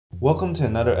Welcome to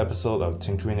another episode of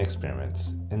Tinkerine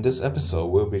Experiments. In this episode,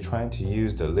 we'll be trying to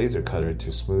use the laser cutter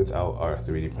to smooth out our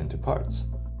 3D printed parts.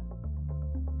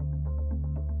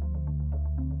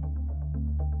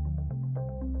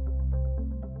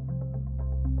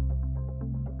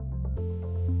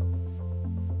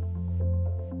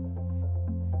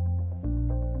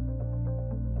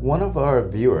 One of our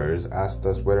viewers asked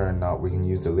us whether or not we can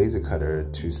use the laser cutter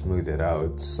to smooth it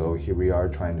out, so here we are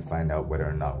trying to find out whether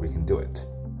or not we can do it.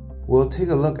 We'll take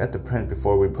a look at the print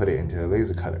before we put it into the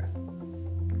laser cutter.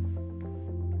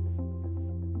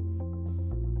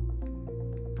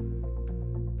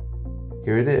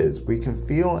 Here it is. We can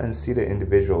feel and see the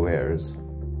individual layers.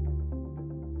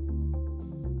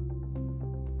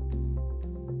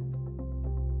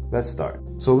 Let's start.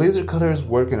 So laser cutters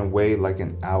work in a way like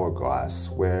an hourglass,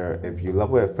 where if you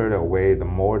level it further away, the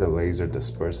more the laser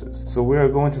disperses. So we are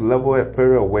going to level it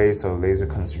further away so laser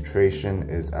concentration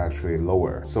is actually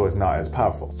lower, so it's not as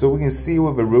powerful. So we can see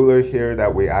with a ruler here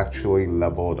that we actually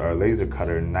leveled our laser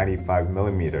cutter 95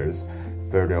 millimeters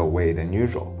further away than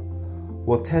usual.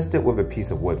 We'll test it with a piece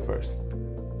of wood first.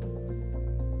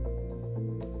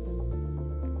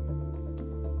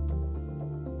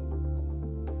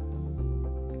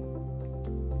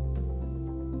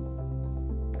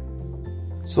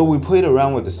 So we played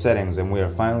around with the settings and we are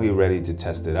finally ready to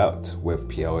test it out with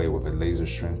PLA with a laser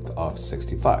strength of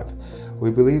 65.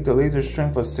 We believe the laser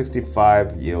strength of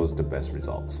 65 yields the best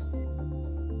results.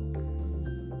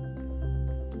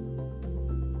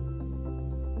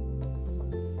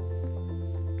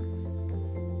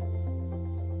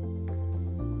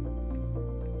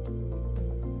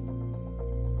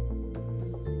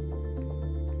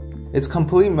 It's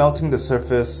completely melting the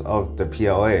surface of the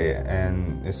PLA,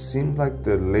 and it seems like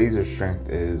the laser strength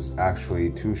is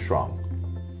actually too strong.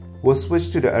 We'll switch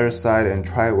to the other side and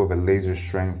try it with a laser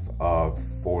strength of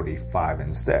 45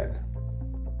 instead.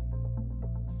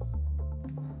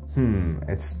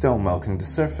 It's still melting the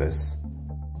surface.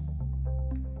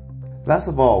 Last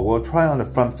of all, we'll try on the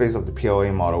front face of the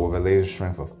PLA model with a laser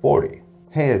strength of 40.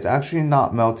 Hey, it's actually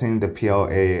not melting the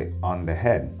PLA on the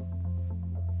head.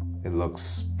 It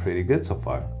looks pretty good so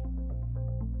far.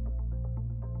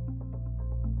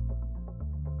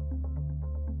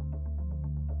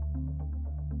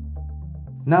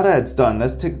 Now that it's done,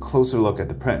 let's take a closer look at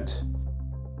the print.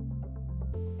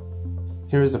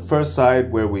 Here is the first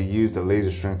side where we used a laser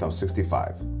strength of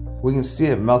 65. We can see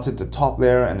it melted the top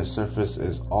layer and the surface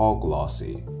is all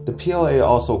glossy. The PLA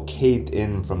also caved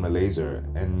in from the laser,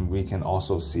 and we can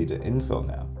also see the infill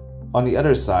now. On the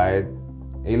other side,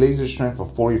 a laser strength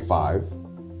of 45,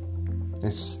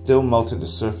 it still melted the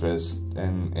surface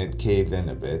and it caved in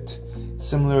a bit,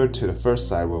 similar to the first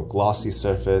side with glossy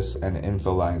surface and the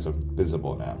infill lines are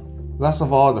visible now. Last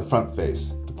of all, the front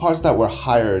face. The parts that were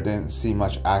higher didn't see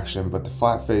much action, but the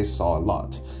flat face saw a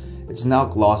lot. It's now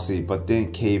glossy but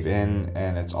didn't cave in,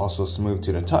 and it's also smooth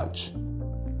to the touch.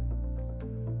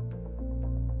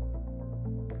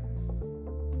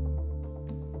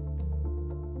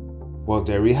 Well,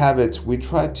 there we have it. We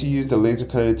tried to use the laser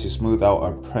cutter to smooth out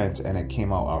our print and it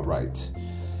came out alright.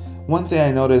 One thing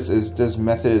I noticed is this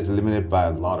method is limited by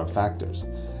a lot of factors.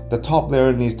 The top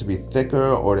layer needs to be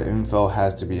thicker, or the infill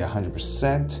has to be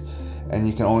 100%, and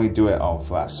you can only do it on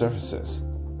flat surfaces.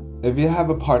 If you have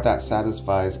a part that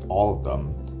satisfies all of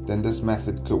them, then this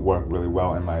method could work really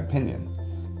well in my opinion.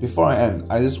 Before I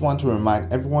end, I just want to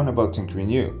remind everyone about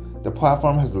Tinkerine U. The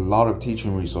platform has a lot of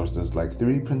teaching resources like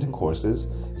 3D printing courses,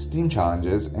 STEAM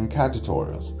challenges, and CAD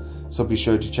tutorials, so be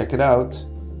sure to check it out.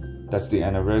 That's the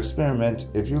end of our experiment.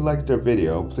 If you liked our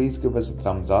video, please give us a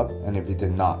thumbs up, and if you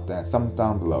did not, then a thumbs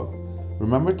down below.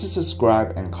 Remember to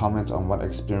subscribe and comment on what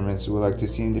experiments you would like to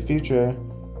see in the future.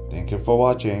 Thank you for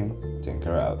watching.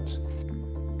 Tinker out.